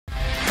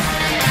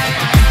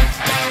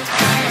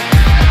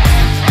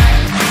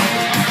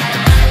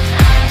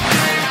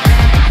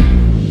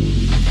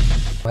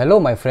Hello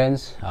my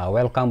friends,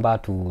 welcome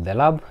back to the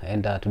lab.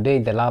 And today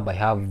in the lab I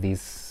have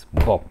this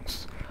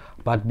box,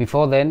 but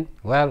before then,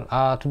 well,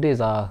 today is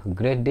a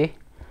great day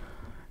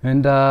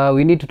and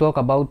we need to talk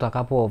about a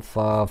couple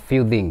of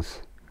few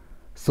things.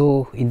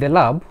 So in the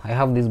lab I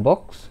have this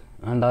box,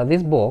 and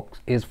this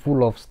box is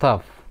full of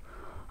stuff,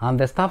 and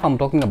the stuff I'm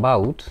talking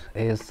about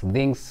is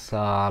things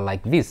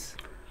like this.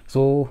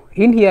 So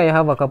in here I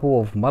have a couple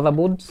of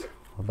motherboards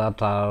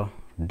that are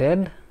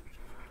dead,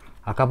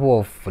 a couple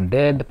of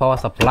dead power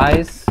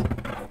supplies,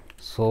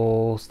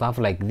 so stuff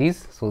like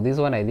this. So this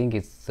one I think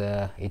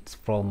it's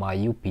from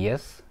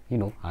UPS, you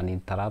know, an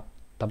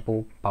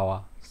interruptible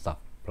power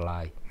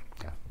supply.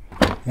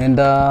 Yeah. And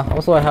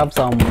also I have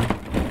some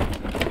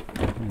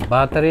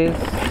batteries.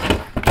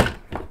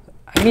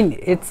 I mean,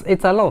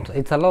 it's a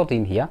lot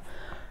in here.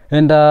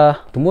 And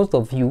to most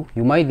of you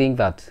might think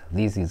that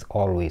this is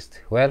all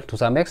waste. Well, to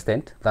some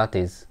extent that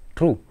is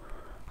true.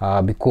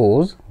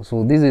 Because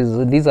so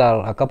these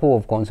are a couple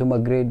of consumer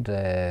grade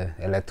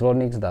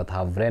electronics that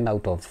have run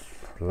out of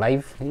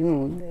life.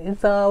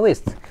 It's a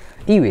waste,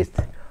 e-waste.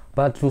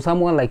 But to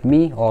someone like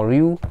me or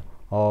you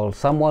or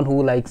someone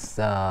who likes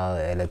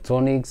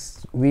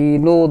electronics, we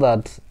know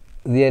that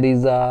there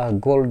is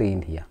gold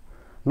in here.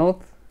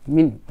 Not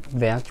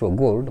the actual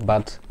gold,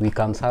 but we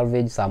can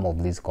salvage some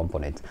of these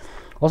components.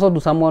 Also, to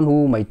someone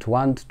who might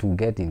want to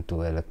get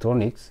into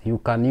electronics, you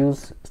can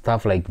use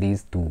stuff like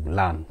this to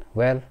learn.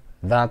 Well,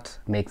 that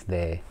makes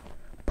the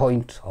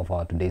point of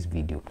our today's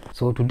video.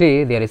 So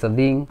today there is a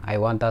thing I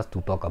want us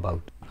to talk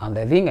about, and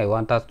the thing I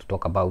want us to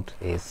talk about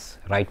is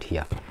right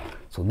here.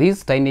 So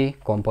this tiny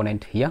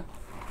component here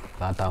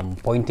that I'm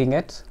pointing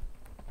at,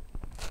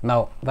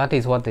 now that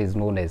is what is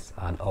known as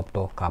an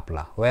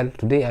optocoupler. Well,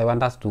 today I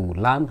want us to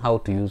learn how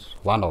to use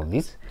one of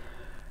these,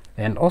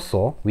 and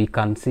also we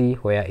can see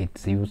where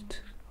it's used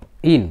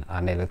in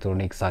an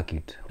electronic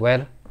circuit.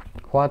 Well,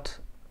 what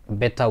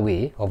better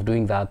way of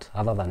doing that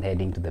other than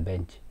heading to the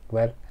bench?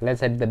 Well,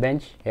 let's head to the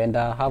bench and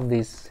have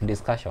this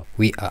discussion.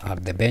 We are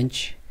at the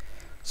bench.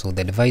 So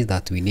the device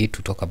that we need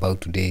to talk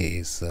about today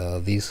is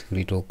this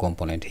little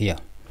component here,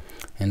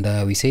 and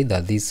we say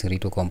that this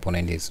little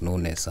component is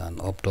known as an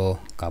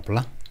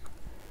optocoupler.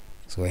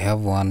 So I have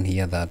one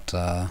here that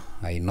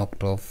I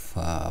knocked off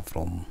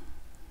from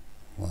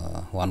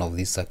one of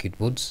these circuit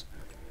boards.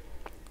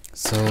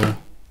 So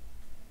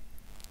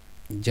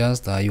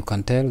just you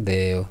can tell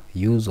the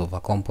use of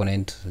a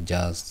component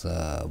just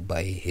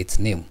by its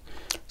name.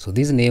 So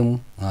this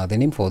name, the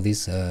name for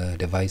this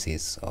device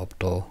is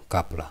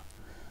optocoupler,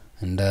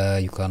 and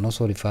you can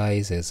also refer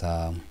it as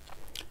a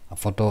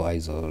photo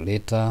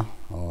isolator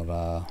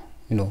or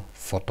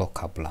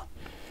photocoupler.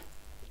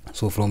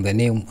 So from the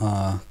name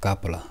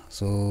coupler,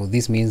 so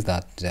this means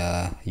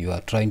that you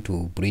are trying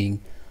to bring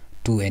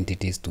two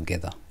entities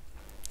together,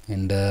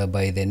 and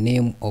by the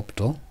name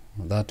opto,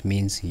 that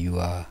means you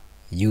are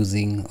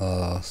using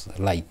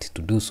light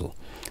to do so.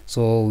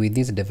 So with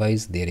this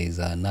device there is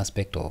an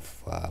aspect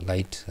of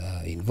light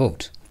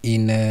involved.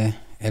 In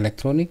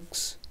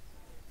electronics,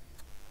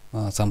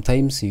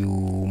 sometimes you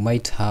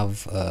might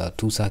have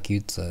two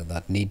circuits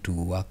that need to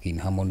work in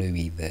harmony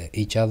with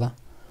each other,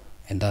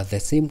 and at the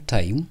same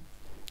time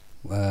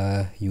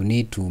you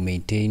need to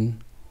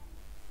maintain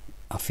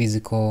a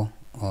physical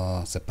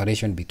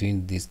separation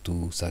between these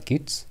two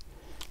circuits.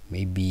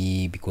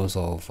 Maybe because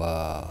of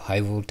high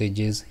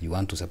voltages, you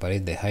want to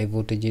separate the high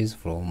voltages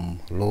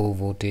from low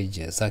voltage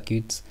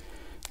circuits.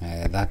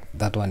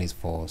 That one is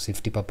for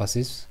safety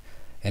purposes.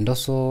 And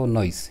also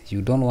noise.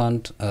 You don't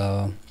want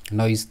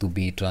noise to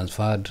be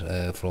transferred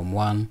from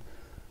one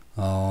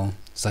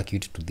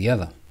circuit to the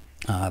other.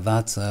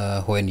 That's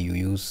when you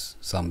use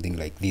something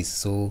like this.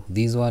 So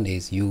this one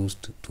is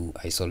used to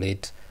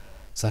isolate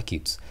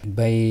circuits.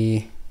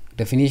 By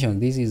definition,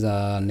 this is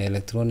an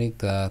electronic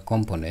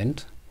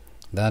component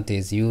that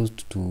is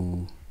used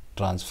to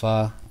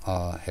transfer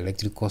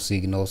electrical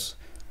signals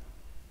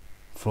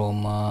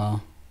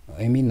from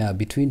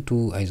between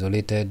two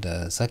isolated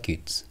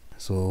circuits.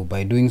 So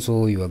by doing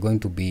so, you are going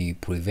to be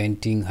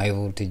preventing high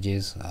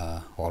voltages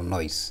or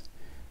noise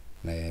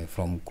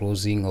from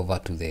crossing over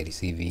to the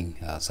receiving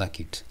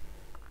circuit.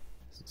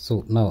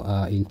 So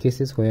now in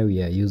cases where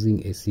we are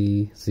using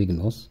AC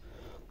signals,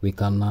 we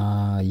can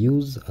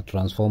use a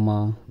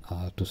transformer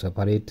to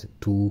separate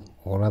two,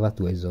 or rather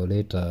to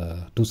isolate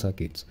two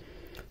circuits.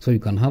 So you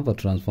can have a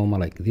transformer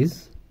like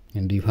this,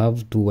 and you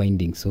have two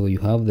windings. So you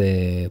have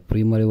the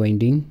primary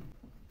winding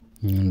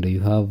and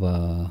you have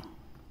a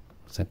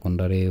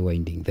secondary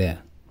winding there.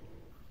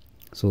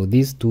 So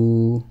these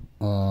two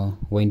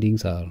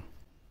windings are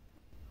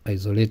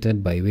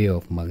isolated by way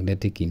of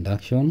magnetic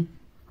induction,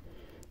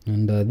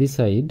 and this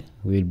side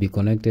will be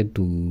connected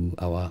to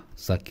our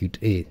circuit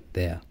A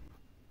there,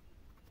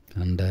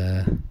 and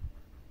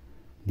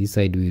this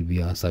side will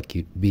be our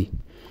circuit B.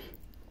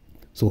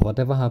 So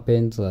whatever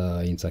happens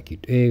in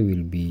circuit A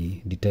will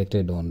be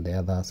detected on the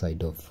other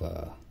side of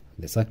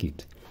the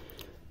circuit.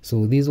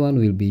 So this one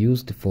will be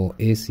used for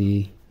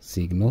AC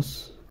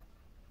signals.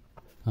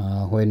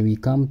 When we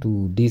come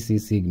to DC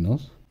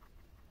signals,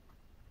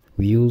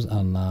 we use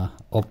an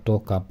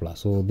optocoupler.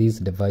 So this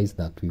device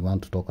that we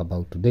want to talk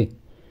about today.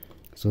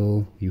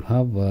 So you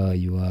have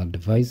your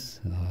device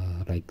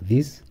like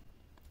this.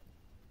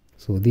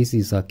 So this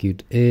is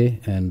circuit A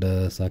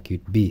and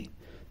circuit B.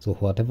 So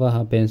whatever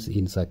happens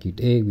in circuit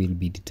A will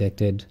be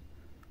detected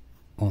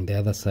on the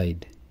other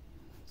side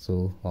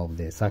so of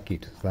the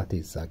circuit, that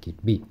is circuit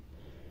B.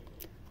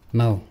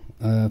 Now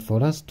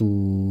for us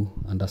to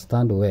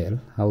understand well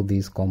how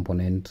this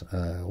component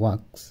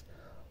works,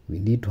 we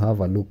need to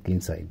have a look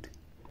inside.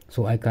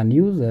 So I can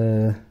use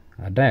a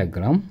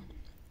diagram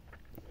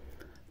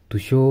to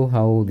show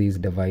how this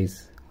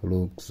device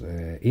looks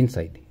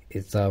inside.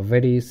 It's a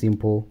very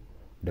simple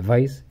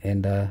device,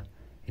 and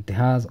it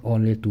has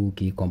only two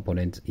key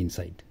components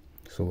inside.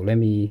 So let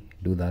me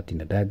do that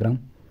in a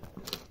diagram.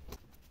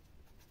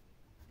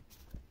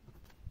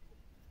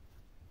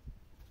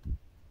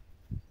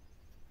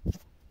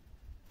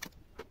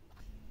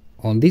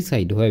 On this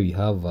side where we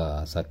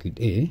have circuit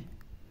A,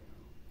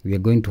 we are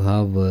going to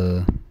have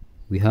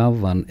we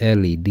have an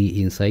LED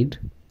inside,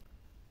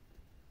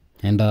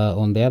 and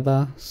on the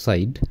other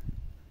side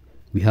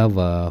we have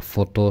a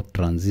photo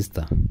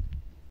transistor.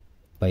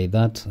 By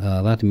that,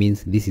 that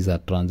means this is a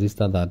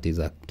transistor that is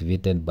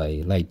activated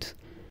by light.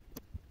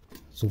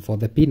 So for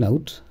the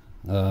pinout,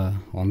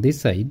 on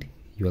this side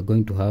you are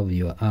going to have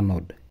your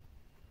anode.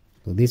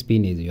 So this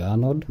pin is your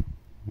anode,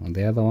 on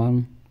the other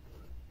one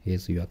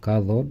is your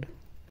cathode.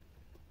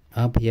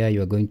 Up here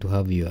you are going to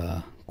have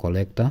your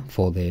collector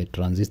for the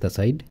transistor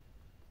side,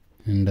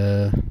 and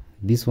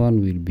this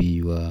one will be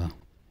your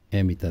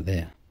emitter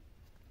there.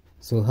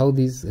 So how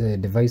this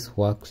device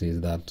works is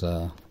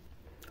that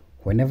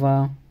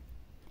whenever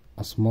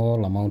a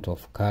small amount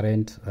of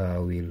current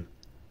will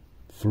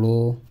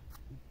flow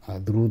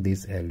through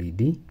this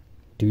LED,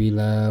 it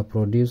will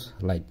produce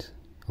light.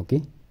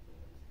 Okay,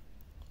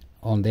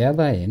 on the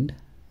other end,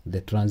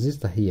 the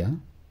transistor here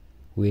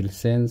will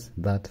sense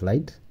that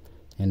light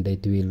and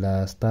it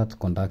will start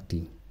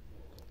conducting.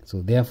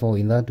 So therefore,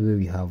 in that way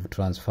we have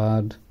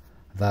transferred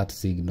that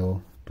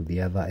signal to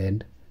the other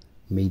end,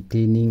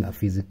 maintaining a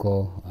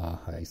physical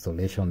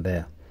isolation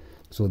there.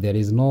 So there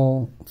is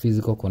no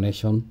physical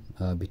connection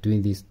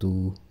between these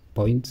 2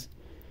 points.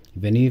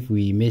 Even if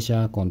we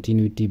measure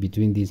continuity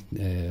between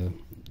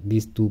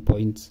these 2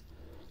 points,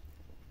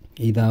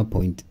 either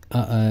point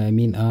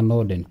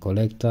anode and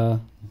collector,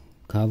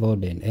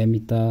 cathode and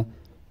emitter,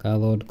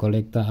 cathode,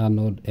 collector,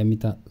 anode,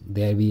 emitter,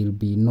 there will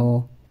be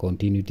no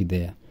continuity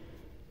there.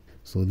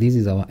 So this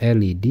is our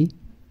LED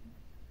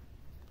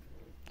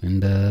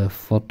and the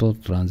photo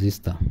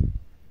transistor.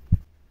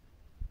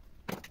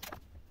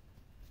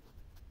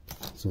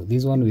 So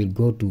this one will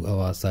go to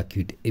our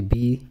circuit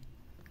B,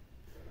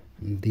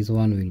 and this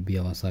one will be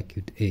our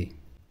circuit A.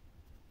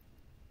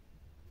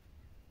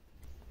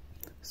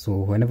 So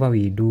whenever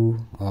we do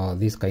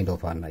this kind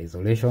of an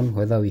isolation,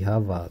 whether we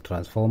have a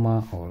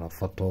transformer or a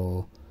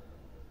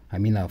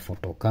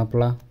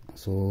optocoupler,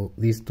 so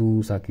these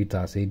 2 circuits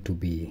are said to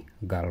be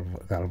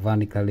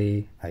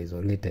galvanically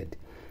isolated.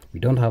 We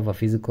don't have a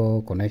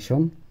physical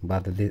connection,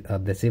 but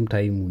at the same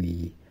time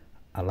we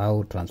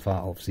allow transfer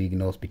of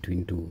signals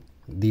between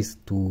these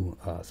two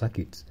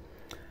circuits.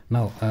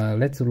 Now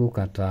let's look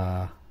at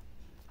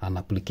an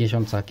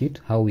application circuit,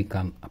 how we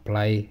can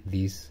apply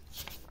this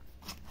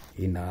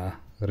in a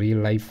real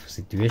life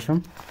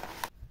situation.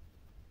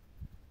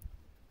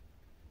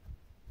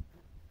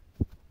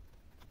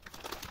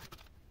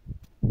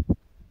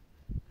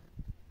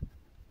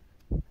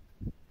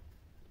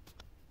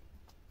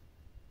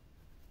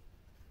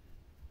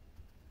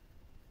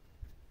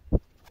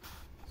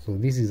 So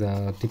this is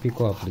a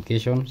typical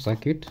application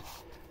circuit.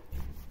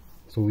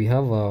 So we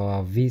have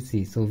our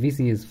VC. So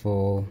VC is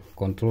for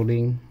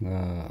controlling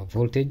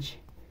voltage,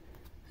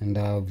 and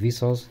V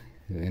source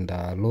and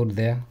load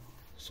there.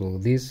 So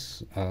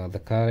this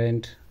the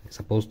current is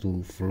supposed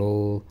to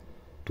flow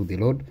to the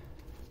load,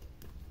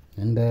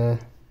 and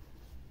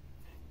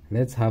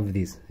let's have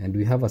this, and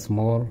we have a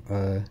small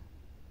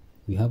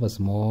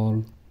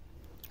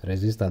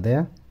resistor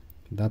there.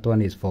 That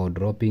one is for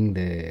dropping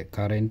the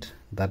current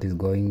that is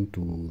going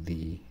to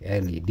the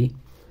LED.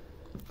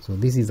 So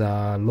this is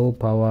a low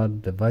power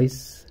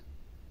device.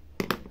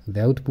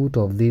 The output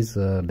of this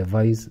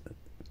device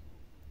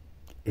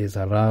is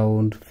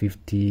around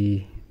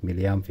 50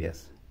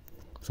 milliamperes.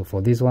 So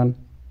for this one,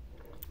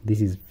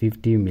 this is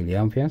 50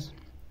 milliamperes.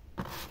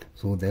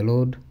 So the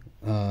load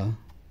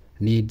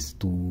needs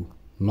to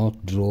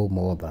not draw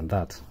more than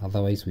that,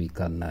 otherwise we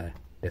can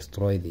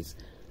destroy this.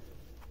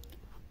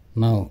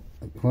 Now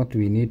what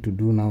we need to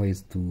do now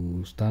is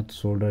to start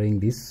soldering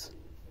this.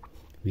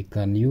 We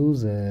can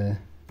use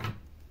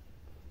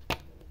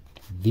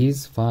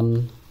this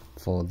fan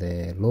for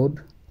the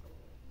load,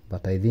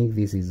 but I think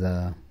this is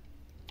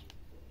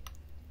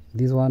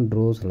this one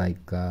draws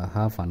like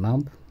half an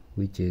amp,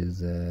 which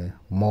is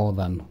more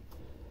than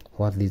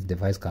what this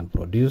device can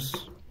produce,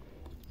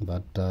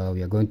 but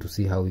we are going to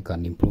see how we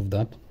can improve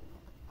that.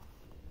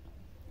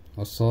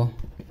 Also,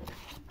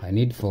 I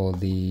need for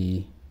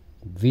the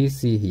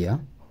VC here,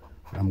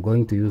 I'm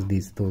going to use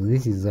this. So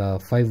this is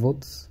 5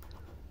 volts,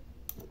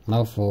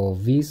 Now for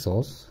V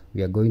source,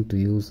 we are going to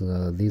use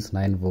this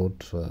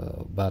 9-volt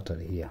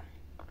battery here.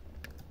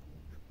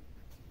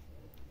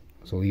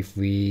 So if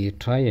we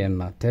try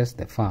and test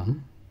the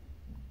fan,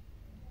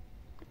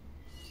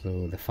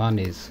 so the fan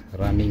is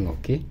running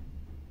okay.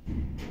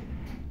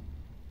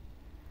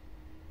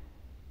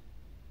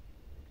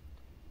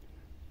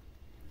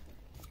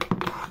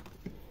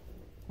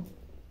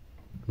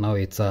 Now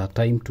it's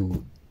time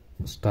to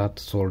start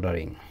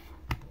soldering.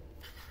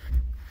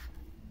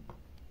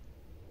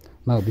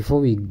 Now before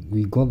we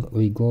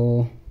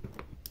go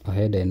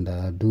ahead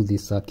and do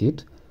this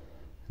circuit,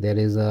 there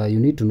is you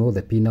need to know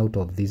the pinout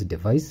of this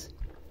device.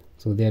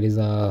 So there is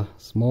a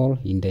small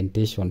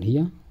indentation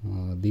here,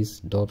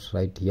 this dot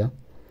right here.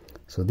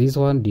 So this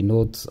one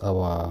denotes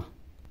our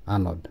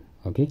anode.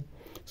 Okay,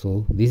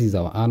 so this is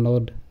our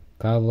anode,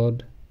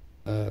 cathode,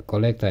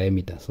 collector,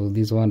 emitter. So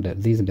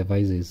this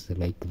device is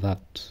like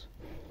that.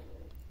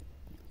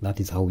 That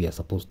is how we are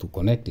supposed to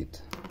connect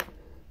it.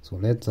 So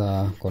let's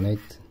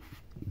connect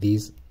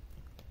this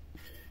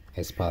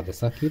as per the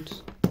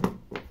circuit.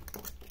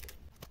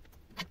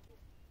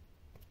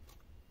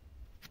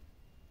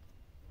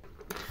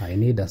 I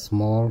need a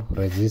small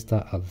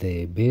resistor at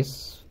the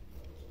base,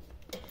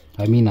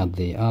 I mean at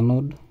the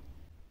anode.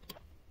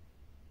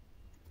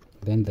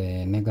 Then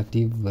the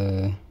negative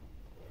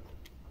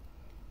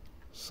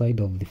side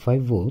of the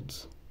 5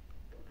 volts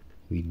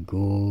will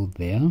go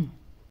there.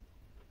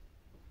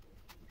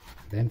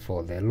 Then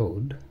for the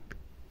load,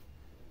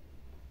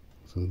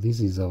 so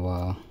this is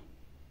our,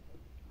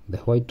 the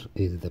white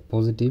is the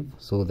positive,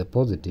 so the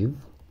positive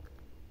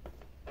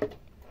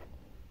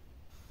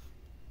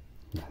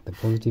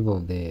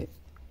of the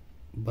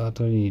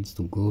battery needs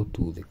to go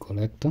to the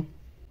collector,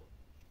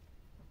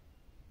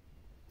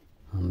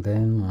 and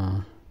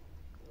then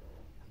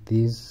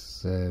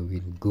this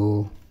will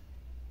go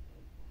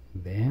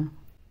there.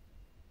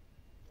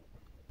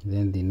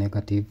 Then the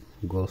negative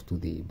goes to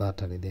the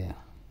battery there.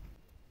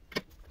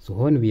 So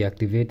when we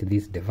activate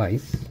this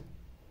device,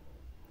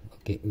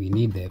 okay, we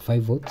need the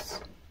 5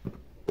 volts.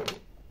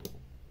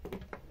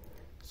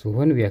 So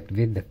when we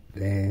activate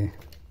the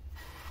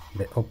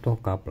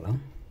optocoupler,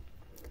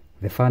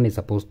 the fan is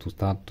supposed to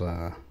start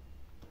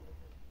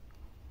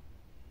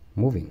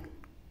moving,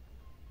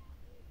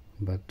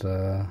 but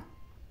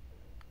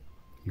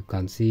you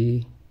can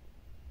see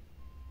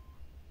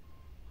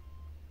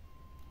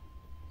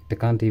it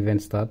can't even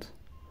start,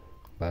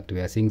 but we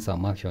are seeing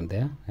some action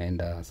there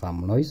and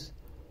some noise.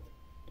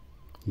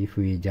 If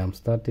we jump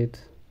start it,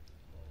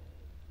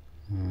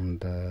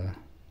 and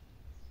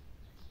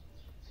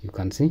you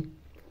can see,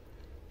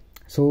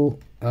 so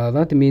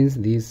that means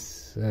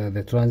this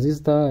the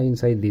transistor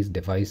inside this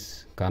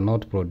device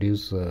cannot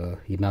produce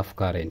enough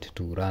current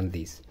to run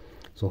this.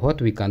 So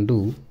what we can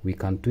do, we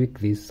can tweak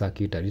this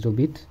circuit a little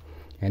bit,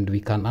 and we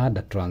can add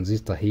a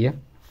transistor here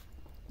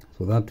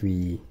so that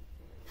we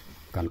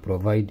can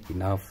provide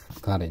enough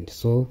current.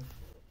 So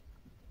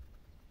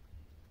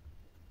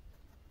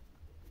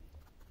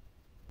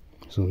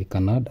we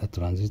can add a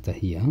transistor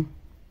here.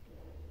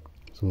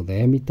 So the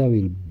emitter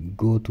will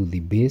go to the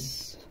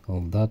base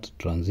of that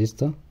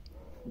transistor,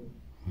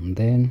 and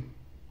then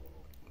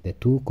the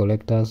two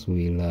collectors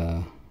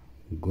will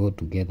go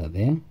together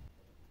there.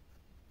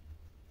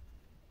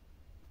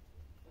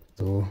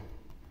 So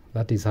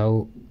that is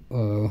how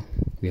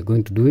we are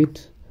going to do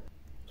it.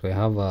 So I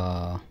have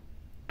a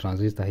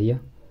transistor here.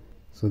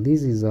 So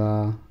this is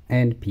a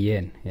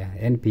NPN, yeah,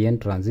 NPN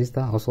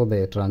transistor. Also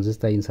the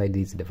transistor inside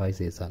this device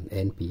is an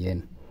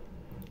NPN.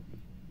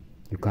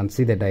 You can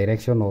see the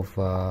direction of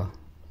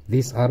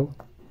this arrow,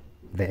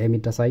 the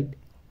emitter side,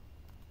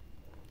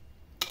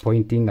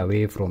 pointing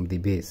away from the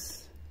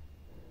base.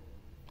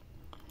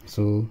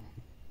 So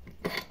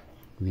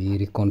we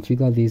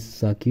reconfigure this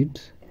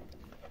circuit.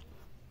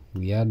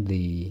 We add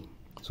the,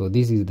 so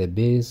this is the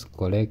base,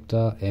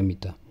 collector,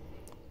 emitter.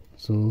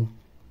 So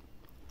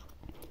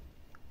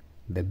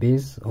the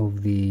base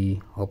of the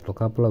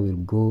optocoupler will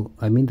go,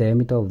 I mean the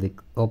emitter of the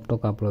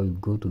optocoupler will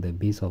go to the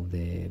base of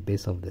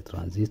the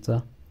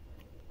transistor.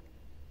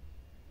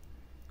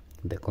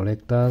 The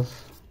collectors,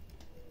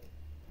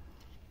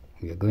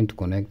 we are going to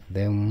connect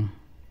them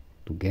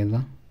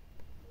together.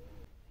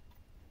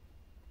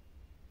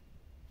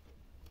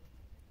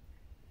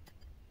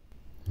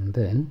 And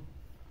then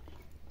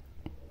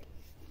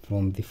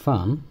from the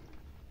fan,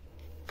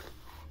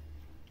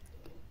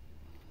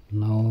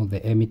 now the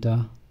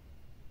emitter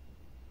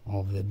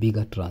of the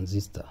bigger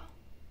transistor.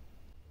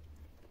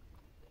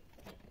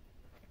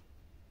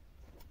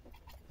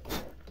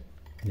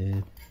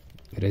 The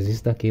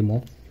resistor came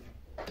off.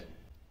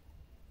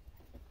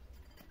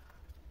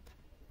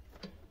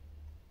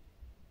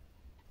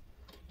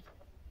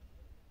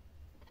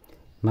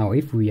 Now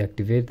if we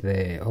activate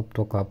the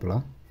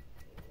optocoupler,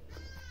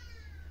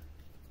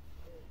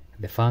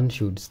 the fan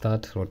should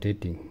start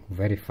rotating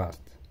very fast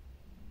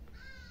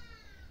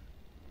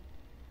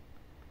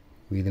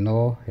with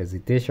no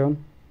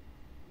hesitation.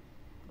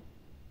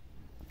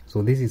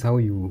 So this is how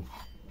you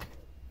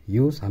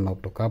use an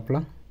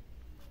optocoupler.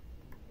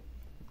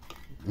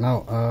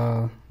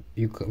 Now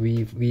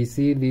we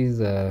see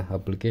these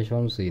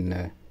applications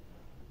in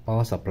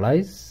power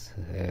supplies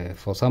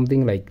for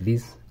something like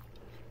this.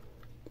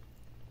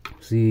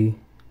 See,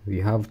 we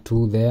have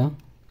two there,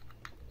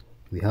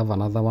 we have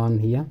another one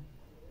here,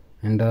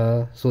 and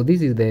so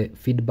this is the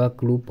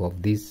feedback loop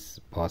of this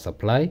power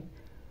supply.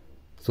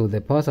 So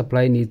the power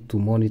supply needs to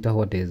monitor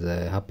what is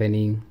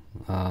happening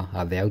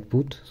at the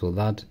output, so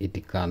that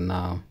it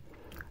can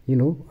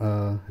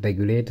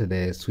regulate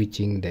the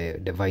switching the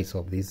device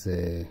of this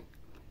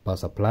power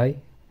supply,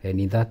 and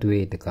in that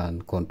way it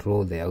can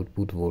control the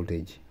output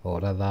voltage, or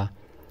rather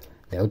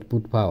the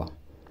output power.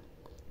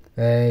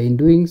 In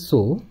doing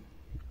so,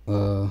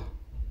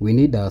 we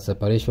need a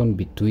separation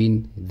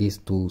between these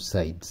two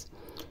sides.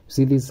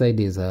 See, this side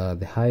is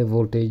the high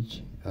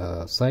voltage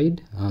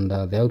side, and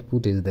the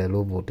output is the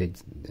low voltage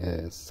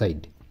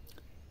side.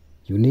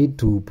 You need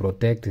to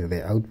protect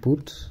the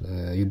output.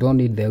 You don't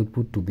need the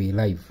output to be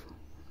live.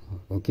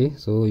 Okay,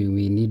 so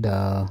we need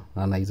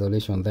an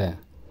isolation there.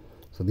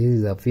 So this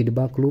is a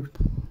feedback loop,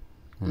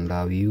 and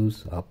we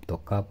use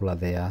optocoupler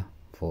there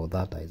for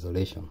that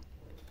isolation.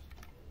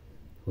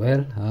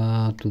 Well,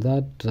 to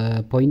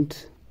that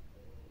point,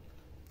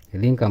 I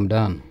think I'm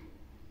done.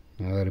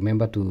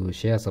 Remember to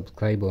share,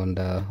 subscribe, and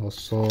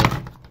also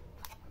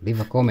leave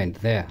a comment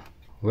there.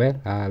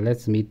 Well,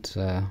 let's meet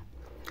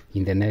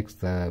in the next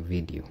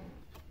video.